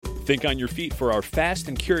Think on your feet for our Fast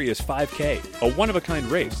and Curious 5K, a one-of-a-kind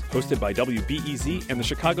race hosted by WBEZ and the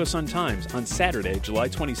Chicago Sun-Times on Saturday, July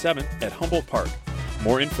 27th at Humboldt Park.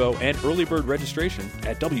 More info and early bird registration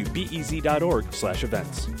at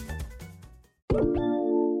wbez.org/events.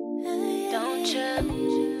 Don't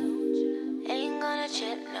you? Ain't gonna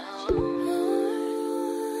chip, no.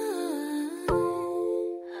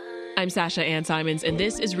 I'm Sasha Ann Simons, and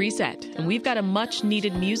this is Reset, and we've got a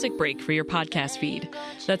much-needed music break for your podcast feed.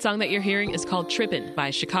 That song that you're hearing is called Trippin' by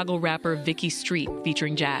Chicago rapper Vicky Street,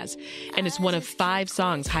 featuring Jazz, and it's one of 5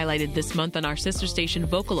 songs highlighted this month on our sister station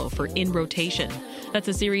Vocalo for In Rotation. That's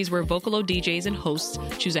a series where Vocalo DJs and hosts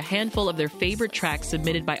choose a handful of their favorite tracks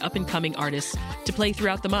submitted by up-and-coming artists to play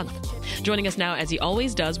throughout the month. Joining us now, as he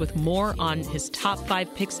always does, with more on his top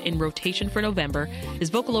 5 picks in rotation for November, is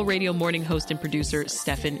Vocalo Radio morning host and producer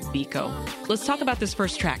Stefan Biko. Let's talk about this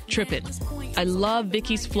first track, Trippin'. I love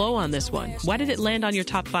Vicky's flow on this one. Why did it land on your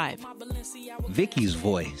top 5? Vicky's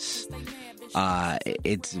voice,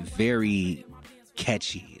 it's very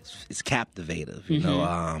catchy. It's captivative, you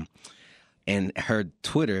know. And her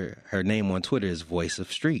name on Twitter is Voice of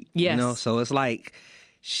Street. Yes. You know, so it's like,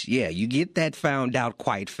 yeah, you get that found out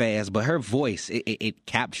quite fast, but her voice, it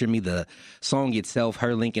captured me. The song itself,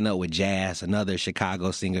 her linking up with Jazz, another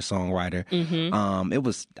Chicago singer-songwriter.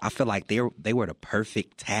 I feel like they were the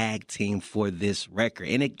perfect tag team for this record.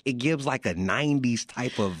 And it gives like a 90s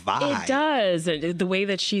type of vibe. It does. The way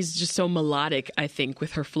that she's just so melodic, I think,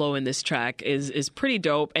 with her flow in this track is pretty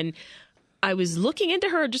dope. And I was looking into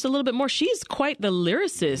her just a little bit more. She's quite the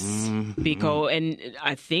lyricist, Biko, and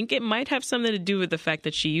I think it might have something to do with the fact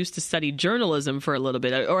that she used to study journalism for a little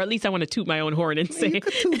bit, or at least I want to toot my own horn and say, You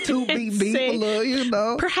could toot beep a little, you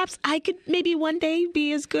know. Perhaps I could maybe one day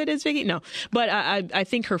be as good as Vicky. No, but I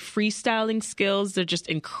think her freestyling skills, they're just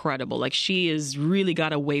incredible. Like, she has really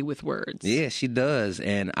got away with words. Yeah, she does,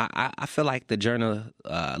 and I feel like the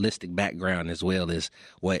journalistic background as well is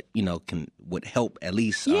what, you know, would help at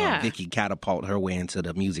least Vicky catapult her way into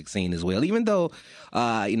the music scene as well. Even though,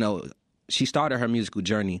 you know, she started her musical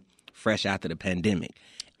journey fresh after the pandemic.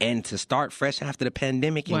 And to start fresh after the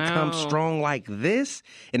pandemic and come strong like this,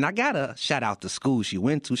 and I gotta shout out the school she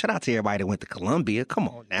went to. Shout out to everybody that went to Columbia. Come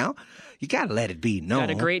on now. You gotta let it be known. Got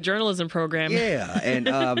a great journalism program. Yeah,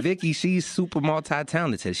 and Vicky, she's super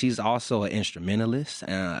multi-talented. She's also an instrumentalist,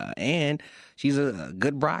 and she's a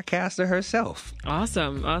good broadcaster herself.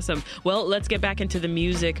 Awesome. Well, let's get back into the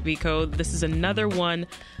music, Biko. This is another one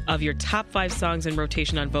of your top 5 songs in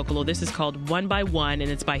rotation on Vocalo. This is called One by One, and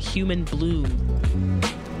it's by Human Bloom.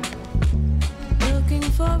 Looking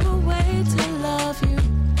for a way to love you.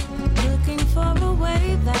 Looking for a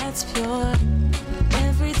way that's pure.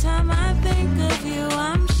 Every time I think of you,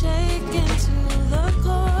 I'm shaken to the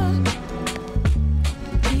core.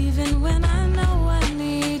 Even when I know I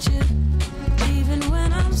need you, even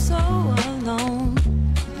when I'm so alone,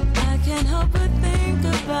 I can't help but think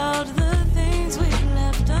about the things we've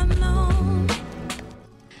left unknown.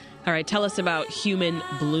 All right, tell us about Human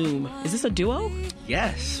Bloom. Is this a duo?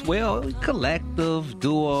 Yes. Well, collective,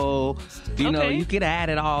 duo. You know, you could add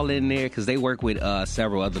it all in there because they work with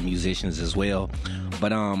several other musicians as well.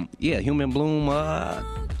 But, yeah, Human Bloom,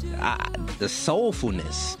 the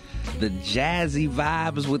soulfulness, the jazzy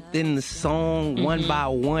vibes within the song, one by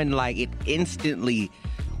one, like it instantly,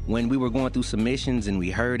 when we were going through submissions and we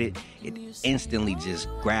heard it, it instantly just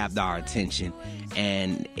grabbed our attention.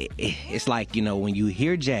 And it's like, you know, when you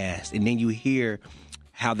hear jazz and then you hear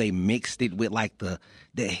how they mixed it with like the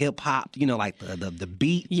hip hop, you know, like the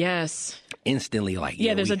beat. Yes. Instantly, like,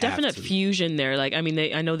 yeah, there's a definite fusion there. Like, I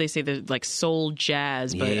mean, I know they say there's like soul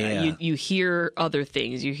jazz, but you hear other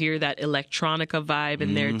things. You hear that electronica vibe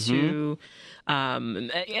in there too.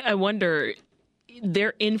 I wonder,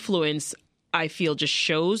 their influence, I feel, just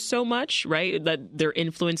shows so much, right? That they're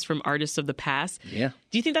influenced from artists of the past. Yeah.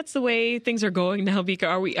 Do you think that's the way things are going now,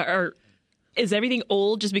 Bika? Is everything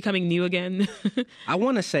old just becoming new again? I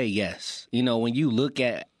want to say yes. You know, when you look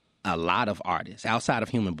at a lot of artists outside of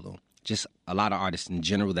Human Bloom, just a lot of artists in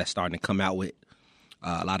general that's starting to come out with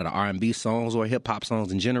a lot of the R&B songs or hip-hop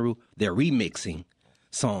songs in general, they're remixing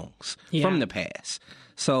songs from the past.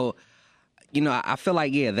 So, you know, I feel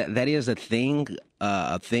like, yeah, that is a thing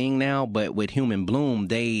now, but with Human Bloom,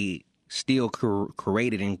 they still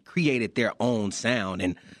created their own sound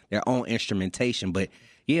and their own instrumentation. But,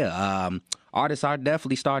 yeah, artists are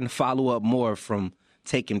definitely starting to follow up more from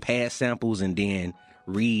taking past samples and then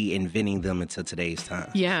reinventing them into today's time.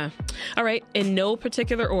 Yeah. All right. In no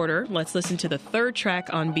particular order, let's listen to the third track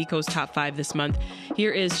on Biko's Top 5 this month.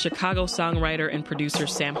 Here is Chicago songwriter and producer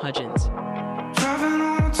Sam Hudgens. Driving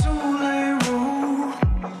on a two-lane road,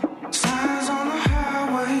 signs on the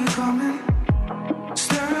highway.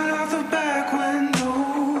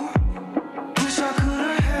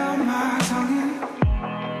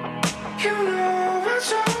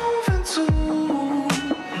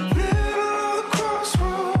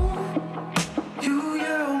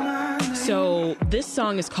 So this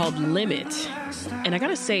song is called Limit. And I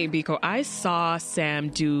gotta say, Biko, I saw Sam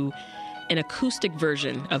do an acoustic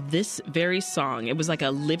version of this very song. It was like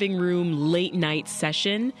a living room late night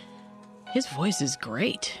session. His voice is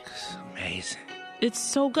great. It's amazing. It's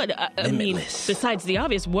so good. I mean, besides the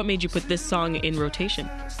obvious, what made you put this song in rotation?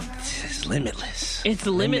 It's limitless. It's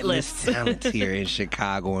limitless. Talent here in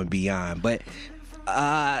Chicago and beyond. But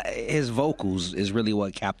his vocals is really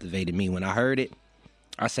what captivated me. When I heard it,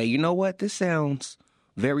 I say, you know what? This sounds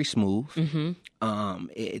very smooth. Mm-hmm.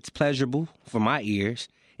 It's pleasurable for my ears.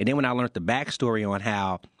 And then when I learned the backstory on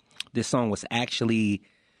how this song was actually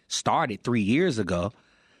started 3 years ago,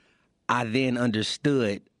 I then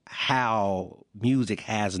understood how music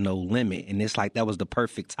has no limit. And it's like that was the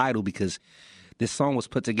perfect title because this song was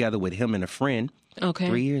put together with him and a friend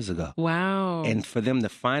 3 years ago. Wow. And for them to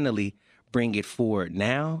finally bring it forward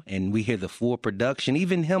now, and we hear the full production,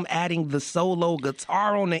 even him adding the solo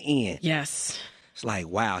guitar on the end. Yes. It's like,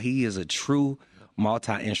 wow, he is a true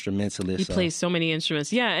multi-instrumentalist. He plays so many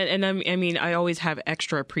instruments. Yeah, and I mean, I always have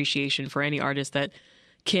extra appreciation for any artist that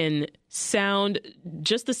can sound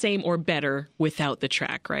just the same or better without the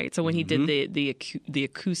track, right? So when he did the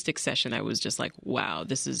acoustic session, I was just like, wow,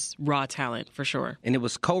 this is raw talent for sure. And it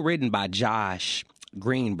was co-written by Josh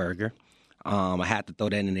Greenberger. I had to throw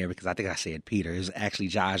that in there because I think I said Peter. It was actually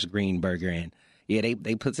Josh Greenberger. And yeah,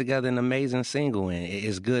 they put together an amazing single, and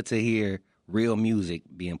it's good to hear real music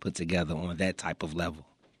being put together on that type of level.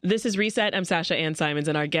 This is Reset. I'm Sasha Ann Simons,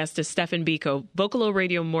 and our guest is Stephen Biko, Vocalo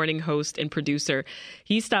Radio morning host and producer.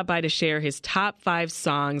 He stopped by to share his top 5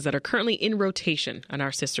 songs that are currently in rotation on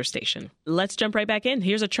our sister station. Let's jump right back in.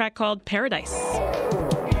 Here's a track called Paradise.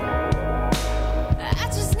 I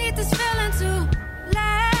just need this feeling to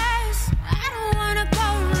last. I don't wanna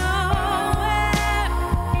go nowhere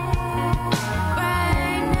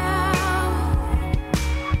right now.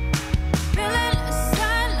 Feeling the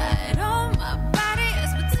sunlight on my body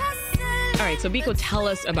as we're testing. All right, so Biko, tell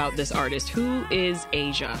us about this artist. Who is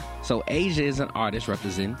Asia? So Asia is an artist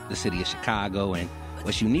representing the city of Chicago, and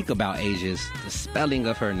what's unique about Asia is the spelling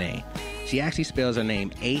of her name. She actually spells her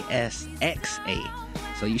name A-S-X-A.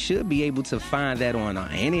 So you should be able to find that on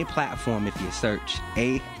any platform if you search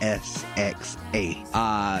A-S-X-A.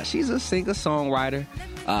 She's a singer-songwriter,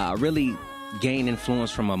 really gained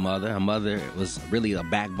influence from her mother. Her mother was really a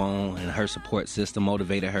backbone, and her support system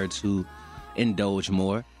motivated her to indulge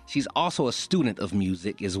more. She's also a student of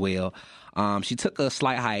music as well. She took a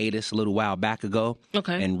slight hiatus a little while back ago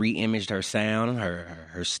and re-imaged her sound,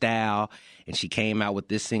 her style, and she came out with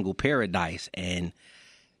this single, Paradise. And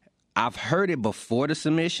I've heard it before the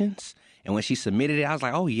submissions, and when she submitted it, I was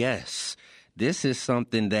like, oh, yes, this is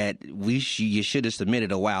something that you should have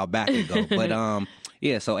submitted a while back ago. But,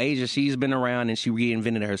 yeah, so Asia, she's been around, and she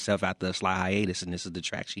reinvented herself after a slight hiatus, and this is the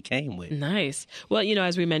track she came with. Nice. Well, you know,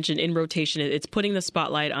 as we mentioned, in rotation, it's putting the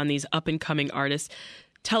spotlight on these up-and-coming artists.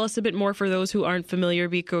 Tell us a bit more for those who aren't familiar,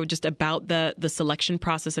 Biko, just about the selection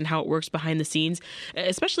process and how it works behind the scenes,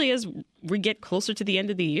 especially as we get closer to the end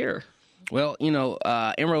of the year. Well, you know,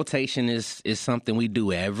 in rotation is something we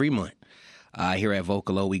do every month. Here at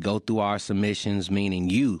Vocalo, we go through our submissions, meaning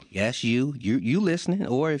you listening,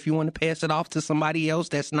 or if you want to pass it off to somebody else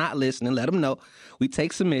that's not listening, let them know. We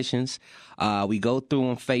take submissions. We go through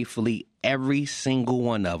them faithfully, every single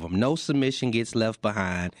one of them. No submission gets left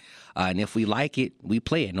behind. And if we like it, we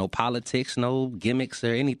play it. No politics, no gimmicks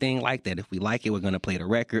or anything like that. If we like it, we're going to play the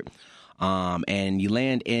record. And you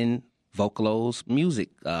land in Vocalo's music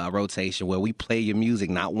rotation, where we play your music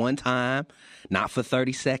not one time, not for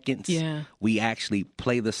 30 seconds. Yeah. We actually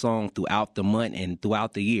play the song throughout the month and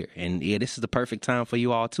throughout the year. And yeah, this is the perfect time for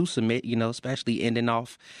you all to submit, you know, especially ending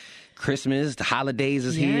off Christmas. The holidays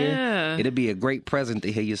is here. It'll be a great present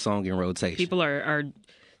to hear your song in rotation. People are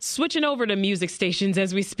switching over to music stations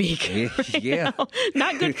as we speak. Yeah. Now.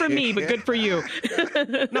 Not good for me, but good for you.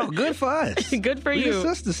 No, good for us. Good for you. We're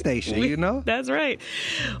a sister station, you know? That's right.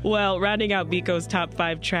 Well, rounding out Biko's top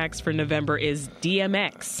 5 tracks for November is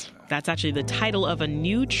DMX. That's actually the title of a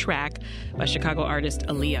new track by Chicago artist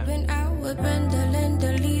Aaliyah. Been out with Brenda,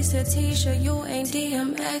 Linda, Lisa, Tisha, you ain't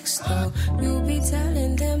DMX though. You be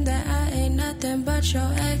telling them that I ain't nothing but your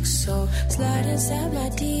ex, so slide inside my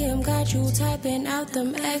DM, got you typing out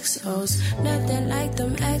them XOs. Nothing like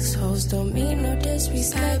them X-hoes, don't mean no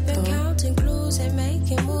disrespect. I've been counting clues and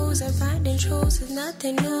making moves and finding truths is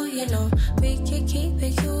nothing new, you know. We can keep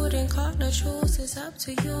it cute and call the truth, it's up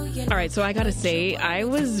to you, you know. All right, so I gotta say, I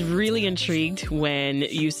was really intrigued when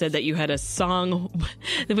you said that you had a song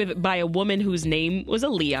by a woman whose name was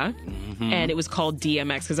Aaliyah. and it was called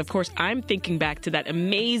DMX. Because, of course, I'm thinking back to that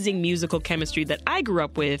amazing musical chemistry that I grew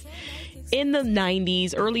up with in the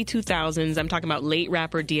 90s, early 2000s. I'm talking about late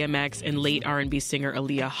rapper DMX and late R&B singer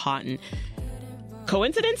Aaliyah Houghton.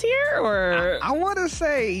 Coincidence here, or I want to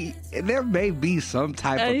say there may be some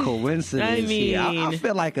type of coincidence here. I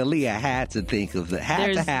feel like Aaliyah had to think of it.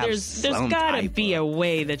 There's got to be a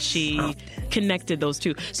way that she connected those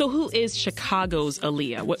two. So who is Chicago's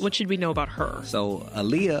Aaliyah? What should we know about her? So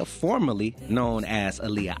Aaliyah, formerly known as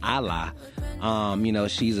Aaliyah Allah,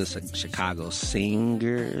 she's a Chicago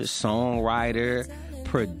singer, songwriter,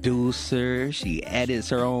 producer. She edits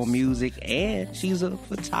her own music, and she's a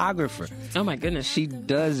photographer. Oh my goodness. She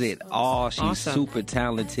does it all. She's awesome. Super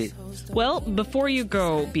talented. Well, before you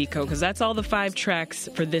go, Biko, because that's all the 5 tracks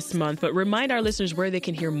for this month, but remind our listeners where they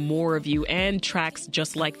can hear more of you and tracks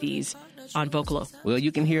just like these on Vocalo. Well,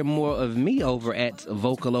 you can hear more of me over at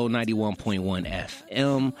Vocalo 91.1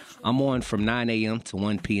 FM. I'm on from 9 a.m. to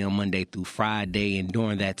 1 p.m. Monday through Friday, and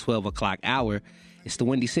during that 12 o'clock hour, it's the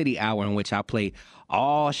Windy City hour in which I play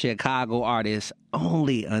all Chicago artists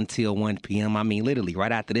only until 1 p.m. I mean, literally,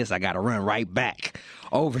 right after this, I got to run right back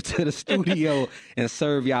over to the studio and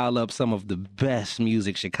serve y'all up some of the best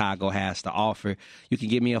music Chicago has to offer. You can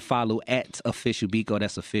give me a follow at Official Biko.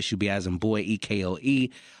 That's Official B as in boy, EKOE.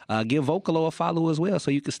 Give Vocalo a follow as well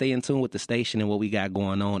so you can stay in tune with the station and what we got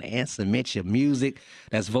going on and submit your music.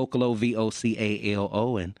 That's Vocalo,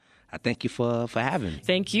 VOCALO. And I thank you for having me.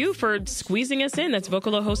 Thank you for squeezing us in. That's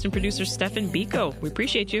Vocalo host and producer Stephen Biko. We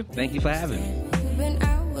appreciate you. Thank you for having me. Been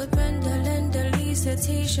out with Brenda, Linda, Lisa,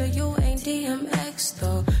 Tisha, you ain't DMX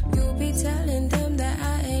though. You be telling them that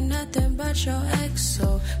I ain't nothing but your ex.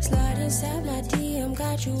 So slide inside my DM,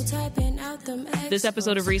 got you typing out them ex. This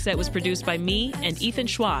episode of Reset was produced by me and Ethan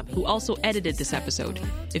Schwab, who also edited this episode.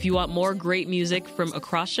 If you want more great music from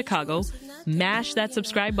across Chicago, mash that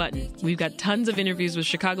subscribe button. We've got tons of interviews with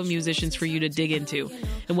Chicago musicians for you to dig into.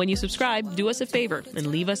 And when you subscribe, do us a favor and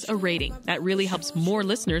leave us a rating. That really helps more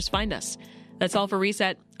listeners find us. That's all for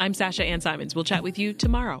Reset. I'm Sasha Ann Simons. We'll chat with you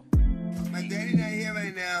tomorrow. My daddy not here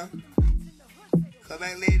right now. Come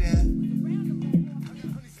back later.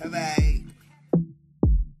 Bye-bye.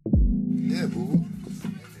 Yeah, boo.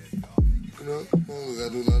 You know, I gotta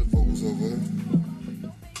do a lot of vocals over here.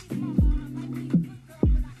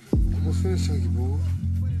 Almost finished, Chunky, boo.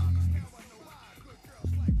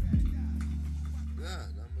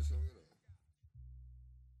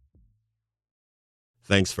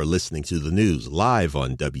 Thanks for listening to the news live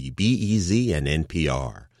on WBEZ and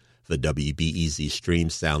NPR. The WBEZ stream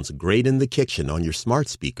sounds great in the kitchen on your smart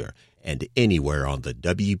speaker and anywhere on the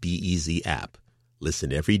WBEZ app.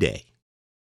 Listen every day.